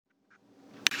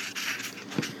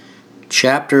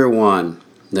Chapter 1.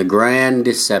 The Grand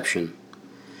Deception.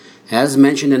 As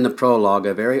mentioned in the prologue,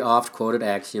 a very oft-quoted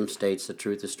axiom states that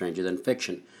truth is stranger than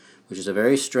fiction, which is a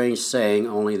very strange saying,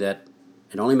 only that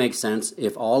it only makes sense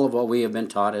if all of what we have been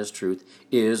taught as truth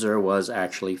is or was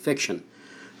actually fiction.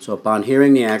 So upon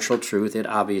hearing the actual truth, it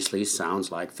obviously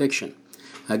sounds like fiction.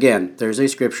 Again, there's a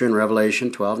scripture in Revelation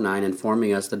 12:9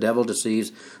 informing us the devil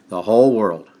deceives the whole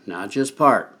world, not just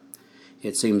part.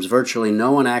 It seems virtually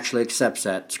no one actually accepts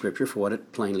that scripture for what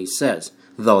it plainly says,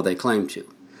 though they claim to.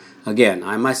 Again,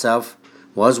 I myself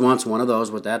was once one of those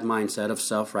with that mindset of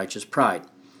self-righteous pride.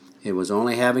 It was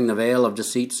only having the veil of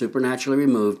deceit supernaturally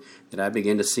removed that I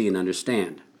began to see and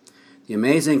understand. The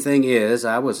amazing thing is,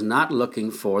 I was not looking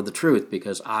for the truth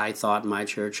because I thought my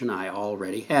church and I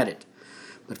already had it.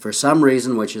 But for some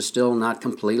reason which is still not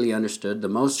completely understood, the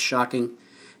most shocking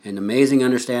and amazing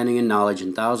understanding and knowledge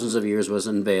in thousands of years was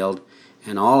unveiled,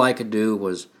 and all I could do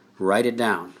was write it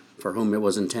down for whom it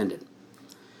was intended.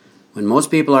 When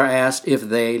most people are asked if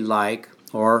they like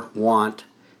or want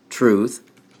truth,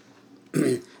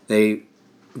 they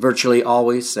virtually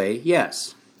always say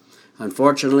yes.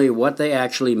 Unfortunately, what they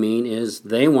actually mean is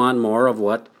they want more of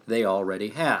what they already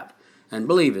have and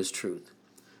believe is truth.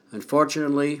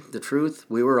 Unfortunately, the truth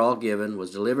we were all given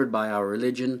was delivered by our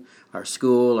religion, our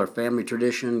school, our family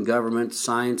tradition, government,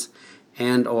 science,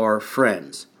 and or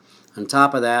friends. On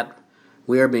top of that,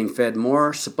 we are being fed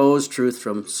more supposed truth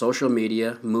from social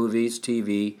media, movies,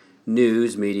 TV,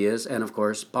 news, medias, and of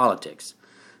course, politics.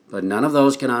 But none of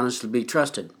those can honestly be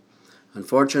trusted.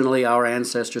 Unfortunately, our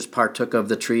ancestors partook of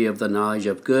the tree of the knowledge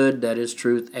of good, that is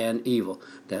truth, and evil,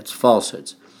 that's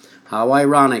falsehoods. How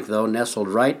ironic, though, nestled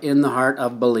right in the heart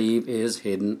of belief is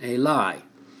hidden a lie.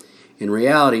 In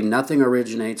reality, nothing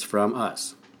originates from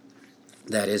us,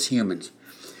 that is humans.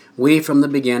 We, from the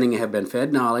beginning, have been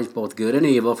fed knowledge, both good and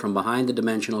evil, from behind the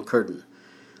dimensional curtain.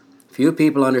 Few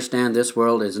people understand this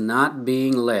world is not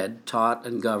being led, taught,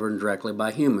 and governed directly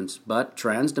by humans, but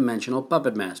transdimensional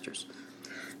puppet masters.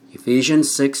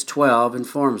 Ephesians 6:12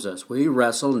 informs us, we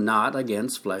wrestle not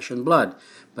against flesh and blood,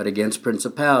 but against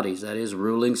principalities, that is,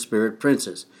 ruling spirit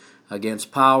princes,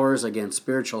 against powers, against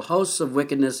spiritual hosts of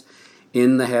wickedness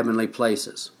in the heavenly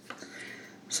places.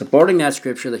 Supporting that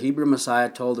scripture, the Hebrew Messiah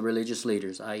told the religious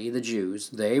leaders, i.e. the Jews,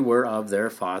 they were of their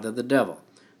father the devil.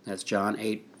 That's John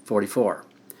 8:44.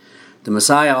 The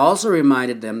Messiah also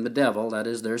reminded them the devil, that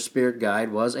is their spirit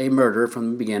guide, was a murderer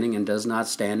from the beginning and does not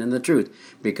stand in the truth,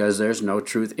 because there's no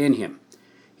truth in him.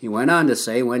 He went on to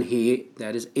say when he,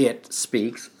 that is it,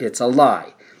 speaks, it's a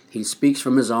lie. He speaks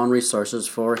from his own resources,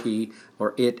 for he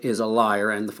or it is a liar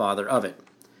and the father of it.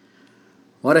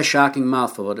 What a shocking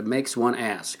mouthful. It makes one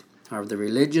ask, are the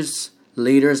religious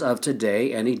leaders of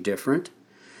today any different?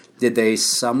 Did they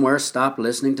somewhere stop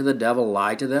listening to the devil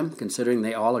lie to them, considering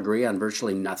they all agree on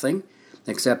virtually nothing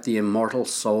except the immortal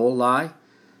soul lie?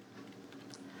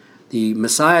 The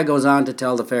Messiah goes on to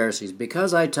tell the Pharisees,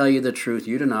 because I tell you the truth,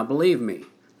 you do not believe me.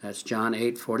 That's John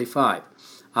 8:45.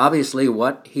 Obviously,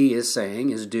 what he is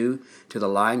saying is due to the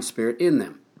lying spirit in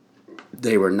them.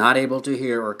 They were not able to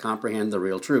hear or comprehend the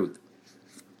real truth.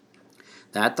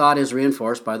 That thought is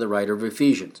reinforced by the writer of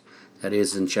Ephesians, that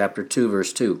is in chapter 2,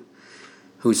 verse 2,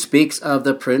 who speaks of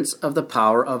the prince of the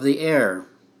power of the air,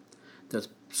 the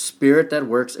spirit that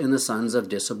works in the sons of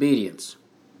disobedience.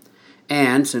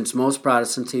 And since most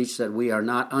Protestants teach that we are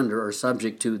not under or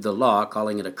subject to the law,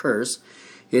 calling it a curse,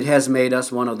 it has made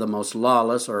us one of the most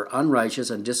lawless or unrighteous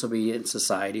and disobedient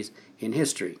societies in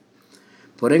history.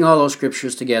 Putting all those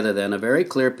scriptures together, then, a very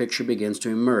clear picture begins to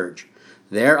emerge.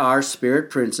 There are spirit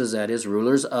princes, that is,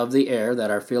 rulers of the air, that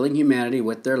are filling humanity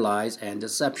with their lies and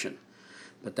deception.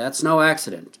 But that's no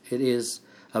accident. It is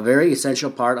a very essential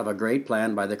part of a great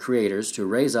plan by the creators to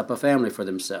raise up a family for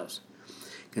themselves.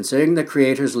 Considering the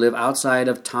creators live outside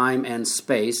of time and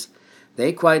space,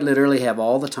 they quite literally have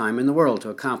all the time in the world to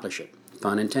accomplish it,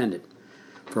 pun intended.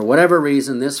 For whatever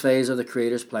reason, this phase of the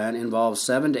creator's plan involves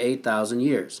 7,000 to 8,000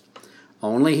 years.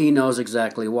 Only he knows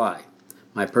exactly why.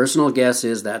 My personal guess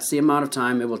is that's the amount of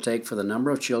time it will take for the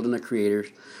number of children the creators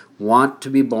want to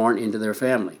be born into their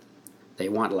family. They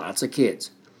want lots of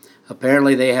kids.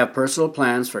 Apparently they have personal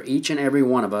plans for each and every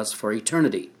one of us for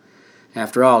eternity.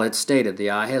 After all, it's stated, the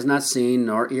eye has not seen,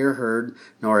 nor ear heard,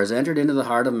 nor has entered into the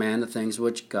heart of man the things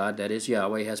which God, that is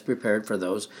Yahweh, has prepared for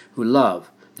those who love,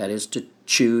 that is to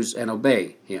choose and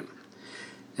obey him.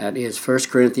 That is 1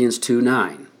 Corinthians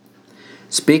 2:9.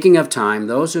 Speaking of time,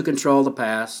 those who control the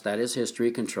past, that is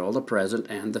history, control the present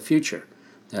and the future.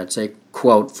 That's a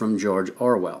quote from George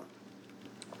Orwell.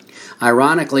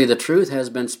 Ironically, the truth has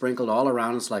been sprinkled all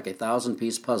around us like a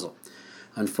 1,000-piece puzzle.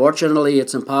 Unfortunately,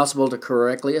 it's impossible to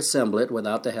correctly assemble it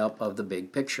without the help of the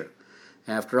big picture.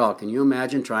 After all, can you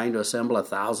imagine trying to assemble a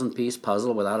 1,000-piece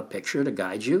puzzle without a picture to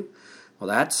guide you? Well,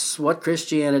 that's what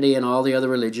Christianity and all the other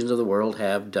religions of the world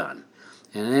have done.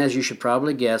 And as you should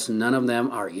probably guess, none of them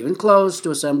are even close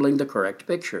to assembling the correct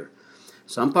picture.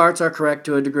 Some parts are correct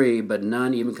to a degree, but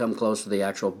none even come close to the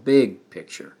actual big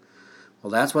picture.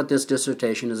 Well, that's what this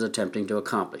dissertation is attempting to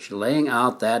accomplish, laying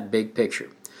out that big picture.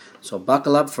 So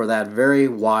buckle up for that very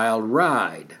wild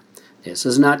ride. This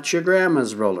is not your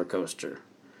grandma's roller coaster.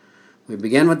 We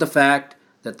begin with the fact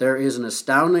that there is an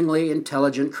astoundingly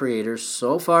intelligent creator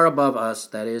so far above us,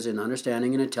 that is, in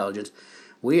understanding and intelligence,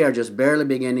 we are just barely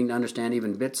beginning to understand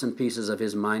even bits and pieces of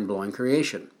his mind-blowing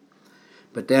creation.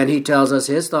 But then he tells us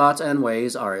his thoughts and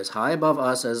ways are as high above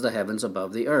us as the heavens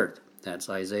above the earth. That's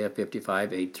Isaiah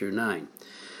 55, 8 through 9.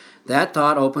 That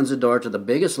thought opens the door to the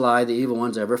biggest lie the evil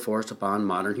ones ever forced upon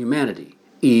modern humanity: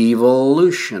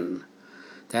 evolution.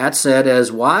 That said,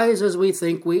 as wise as we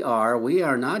think we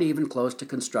are not even close to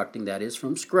constructing, that is,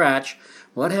 from scratch,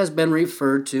 what has been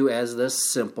referred to as the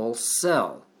simple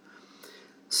cell.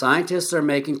 Scientists are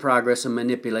making progress in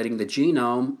manipulating the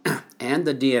genome and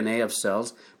the DNA of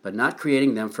cells, but not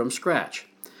creating them from scratch.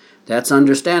 That's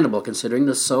understandable, considering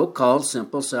the so-called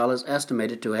simple cell is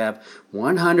estimated to have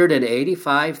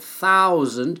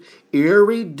 185,000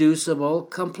 irreducible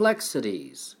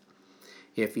complexities.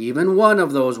 If even one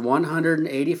of those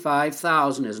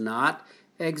 185,000 is not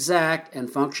exact and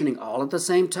functioning all at the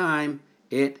same time,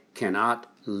 it cannot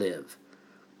live.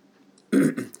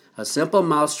 A simple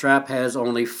mousetrap has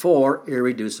only 4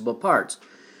 irreducible parts,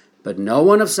 but no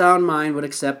one of sound mind would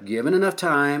accept, given enough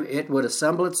time, it would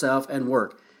assemble itself and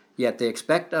work. Yet they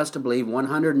expect us to believe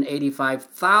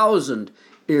 185,000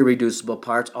 irreducible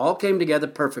parts all came together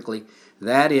perfectly,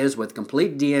 that is, with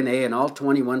complete DNA and all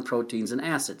 21 proteins and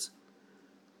acids.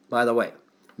 By the way,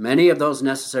 many of those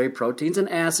necessary proteins and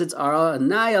acids are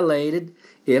annihilated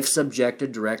if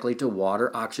subjected directly to water,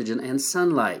 oxygen, and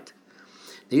sunlight.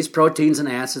 These proteins and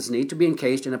acids need to be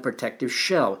encased in a protective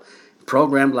shell,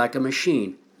 programmed like a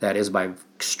machine, that is, by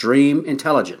extreme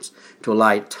intelligence, to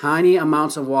allow tiny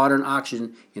amounts of water and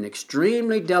oxygen in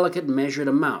extremely delicate measured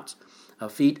amounts, a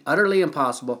feat utterly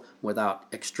impossible without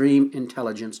extreme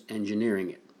intelligence engineering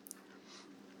it.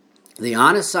 The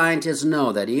honest scientists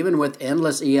know that even with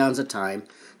endless eons of time,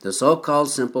 the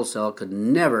so-called simple cell could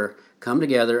never come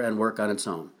together and work on its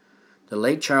own. The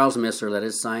late Charles Misser, that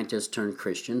is scientist turned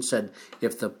Christian, said,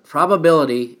 if the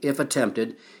probability, if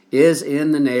attempted, is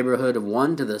in the neighborhood of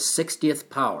 1 to the 60th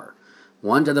power,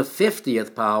 1 to the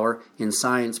 50th power in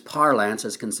science parlance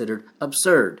is considered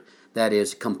absurd, that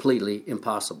is, completely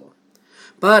impossible.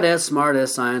 But as smart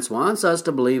as science wants us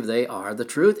to believe they are, the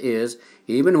truth is,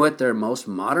 even with their most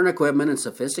modern equipment and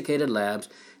sophisticated labs,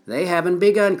 they haven't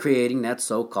begun creating that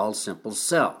so-called simple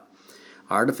cell.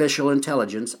 Artificial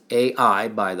intelligence, AI,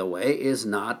 by the way, is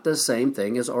not the same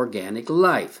thing as organic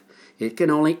life. It can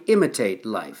only imitate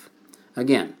life.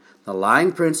 Again, the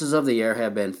lying princes of the air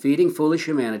have been feeding foolish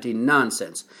humanity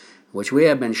nonsense, which we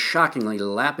have been shockingly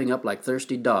lapping up like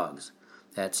thirsty dogs.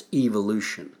 That's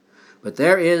evolution. But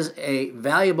there is a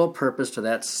valuable purpose to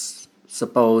that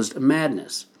supposed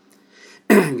madness.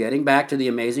 Getting back to the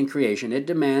amazing creation, it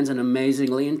demands an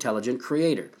amazingly intelligent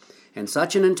creator. And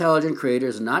such an intelligent creator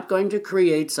is not going to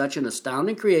create such an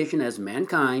astounding creation as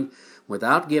mankind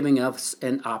without giving us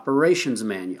an operations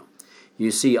manual.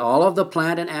 You see, all of the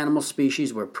plant and animal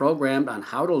species were programmed on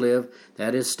how to live,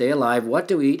 that is, stay alive, what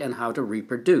to eat, and how to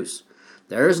reproduce.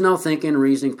 There is no thinking and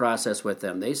reasoning process with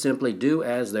them. They simply do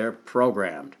as they're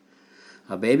programmed.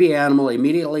 A baby animal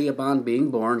immediately upon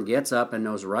being born gets up and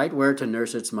knows right where to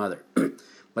nurse its mother.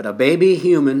 But a baby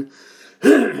human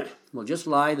will just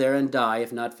lie there and die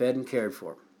if not fed and cared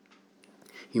for.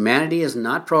 Humanity is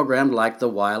not programmed like the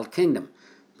wild kingdom,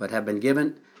 but have been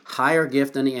given higher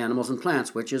gift than the animals and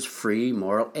plants, which is free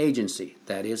moral agency,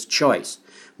 that is, choice.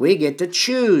 We get to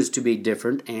choose to be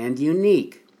different and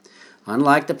unique.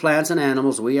 Unlike the plants and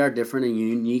animals, we are different and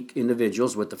unique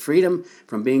individuals with the freedom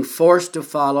from being forced to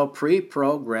follow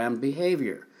pre-programmed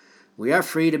behavior. We are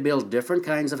free to build different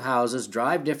kinds of houses,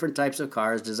 drive different types of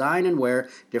cars, design and wear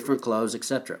different clothes,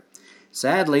 etc.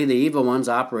 Sadly, the evil ones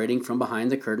operating from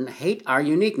behind the curtain hate our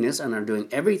uniqueness and are doing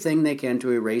everything they can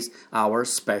to erase our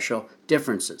special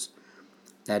differences.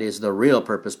 That is the real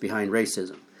purpose behind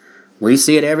racism. We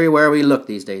see it everywhere we look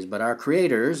these days, but our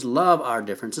creators love our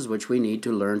differences, which we need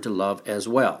to learn to love as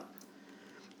well.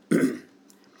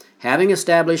 Having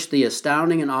established the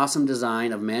astounding and awesome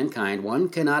design of mankind, one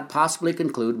cannot possibly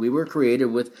conclude we were created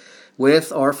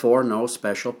with or for no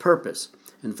special purpose.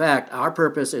 In fact, our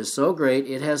purpose is so great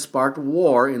it has sparked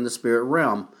war in the spirit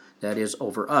realm, that is,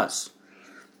 over us.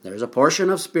 There's a portion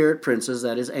of spirit princes,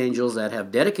 that is angels, that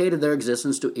have dedicated their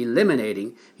existence to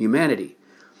eliminating humanity.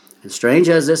 And strange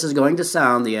as this is going to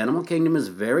sound, the animal kingdom is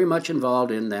very much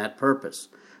involved in that purpose.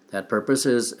 That purpose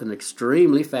is an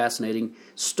extremely fascinating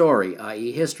story,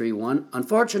 i.e. history, one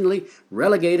unfortunately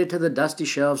relegated to the dusty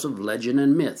shelves of legend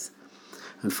and myth.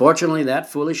 Unfortunately,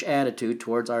 that foolish attitude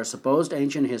towards our supposed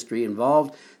ancient history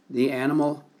involved the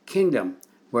animal kingdom,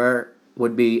 where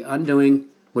would be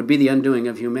the undoing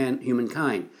of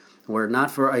humankind, were it not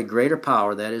for a greater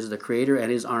power, that is the Creator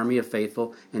and his army of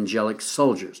faithful angelic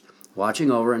soldiers,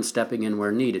 watching over and stepping in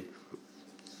where needed.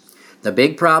 The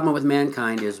big problem with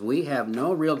mankind is we have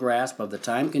no real grasp of the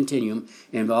time continuum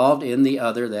involved in the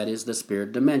other, that is the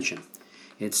spirit dimension.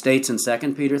 It states in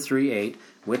 2 Peter 3:8,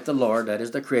 with the Lord, that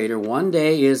is the Creator, one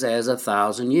day is as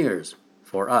 1,000 years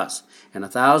for us, and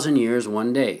 1,000 years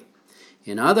one day.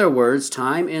 In other words,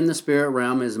 time in the spirit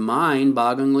realm is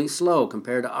mind-bogglingly slow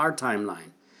compared to our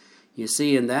timeline. You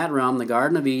see, in that realm, the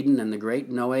Garden of Eden and the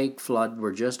great Noahic flood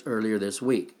were just earlier this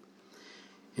week.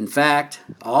 In fact,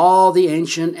 all the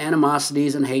ancient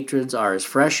animosities and hatreds are as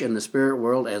fresh in the spirit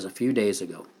world as a few days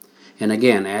ago. And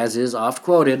again, as is oft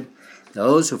quoted,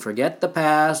 those who forget the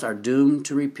past are doomed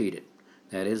to repeat it.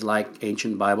 That is like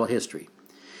ancient Bible history.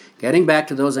 Getting back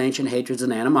to those ancient hatreds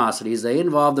and animosities, they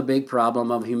involve the big problem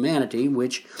of humanity,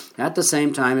 which at the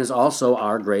same time is also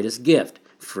our greatest gift,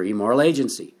 free moral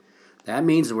agency. That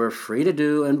means we're free to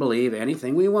do and believe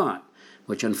anything we want,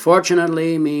 which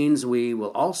unfortunately means we will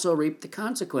also reap the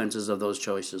consequences of those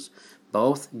choices,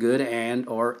 both good and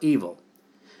or evil.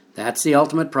 That's the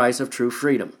ultimate price of true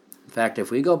freedom. In fact, if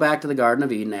we go back to the Garden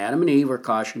of Eden, Adam and Eve were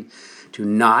cautioned to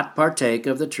not partake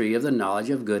of the tree of the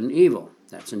knowledge of good and evil.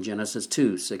 That's in Genesis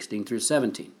 2:16 through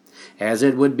 17, as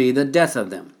it would be the death of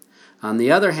them. On the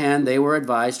other hand, they were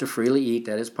advised to freely eat,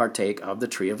 that is, partake of the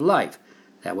tree of life.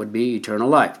 That would be eternal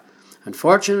life.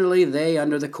 Unfortunately, they,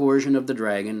 under the coercion of the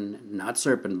dragon, not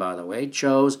serpent by the way,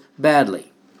 chose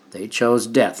badly. They chose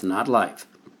death, not life.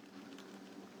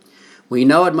 We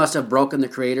know it must have broken the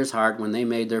Creator's heart when they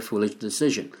made their foolish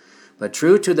decision. But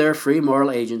true to their free moral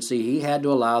agency, he had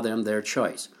to allow them their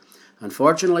choice.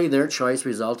 Unfortunately, their choice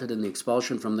resulted in the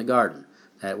expulsion from the garden.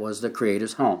 That was the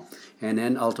Creator's home, and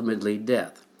then ultimately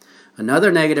death.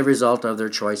 Another negative result of their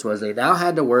choice was they now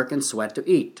had to work and sweat to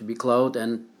eat, to be clothed,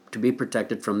 and to be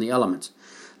protected from the elements.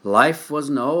 Life was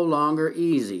no longer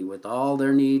easy, with all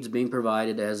their needs being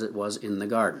provided as it was in the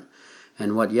garden.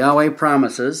 And what Yahweh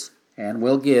promises and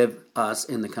will give us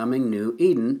in the coming new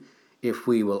Eden, if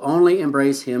we will only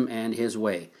embrace him and his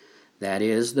way, that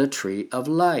is the tree of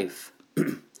life.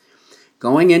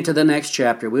 Going into the next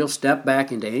chapter, we'll step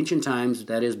back into ancient times,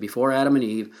 that is before Adam and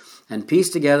Eve, and piece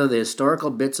together the historical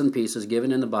bits and pieces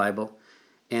given in the Bible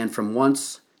and from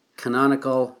once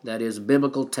canonical, that is,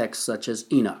 biblical texts such as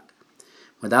Enoch.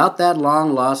 Without that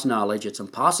long-lost knowledge, it's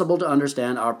impossible to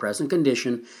understand our present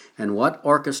condition and what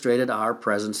orchestrated our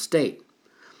present state.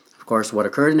 Of course, what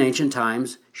occurred in ancient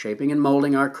times, shaping and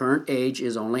molding our current age,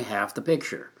 is only half the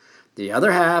picture. The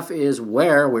other half is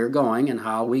where we're going and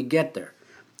how we get there.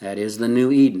 That is the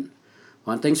new Eden.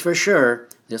 One thing's for sure,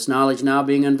 this knowledge now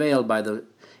being unveiled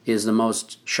is the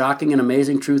most shocking and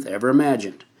amazing truth ever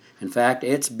imagined. In fact,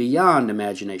 it's beyond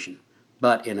imagination,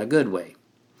 but in a good way.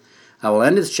 I will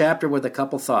end this chapter with a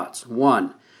couple thoughts.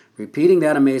 1, repeating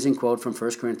that amazing quote from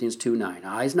 1 Corinthians 2:9.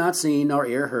 Eyes not seen, nor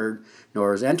ear heard,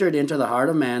 nor has entered into the heart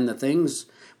of man the things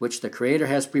which the Creator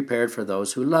has prepared for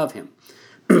those who love him.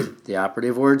 The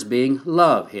operative words being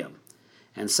love him.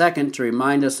 And 2, to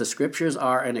remind us the Scriptures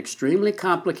are an extremely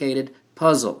complicated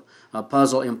puzzle, a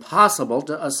puzzle impossible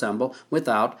to assemble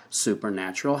without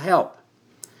supernatural help.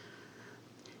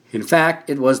 In fact,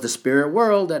 it was the spirit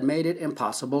world that made it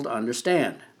impossible to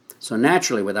understand. So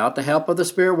naturally, without the help of the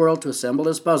spirit world to assemble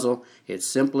this puzzle, it's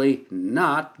simply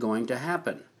not going to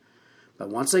happen. But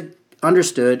once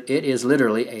understood, it is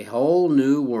literally a whole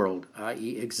new world,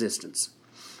 i.e. existence.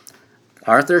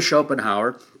 Arthur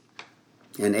Schopenhauer,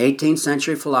 an 18th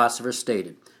century philosopher,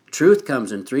 stated, truth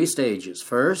comes in 3 stages.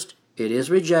 First, it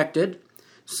is rejected.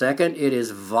 Second, it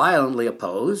is violently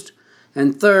opposed.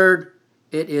 And third,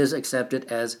 it is accepted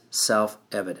as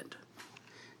self-evident.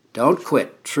 Don't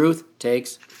quit. Truth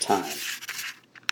takes time.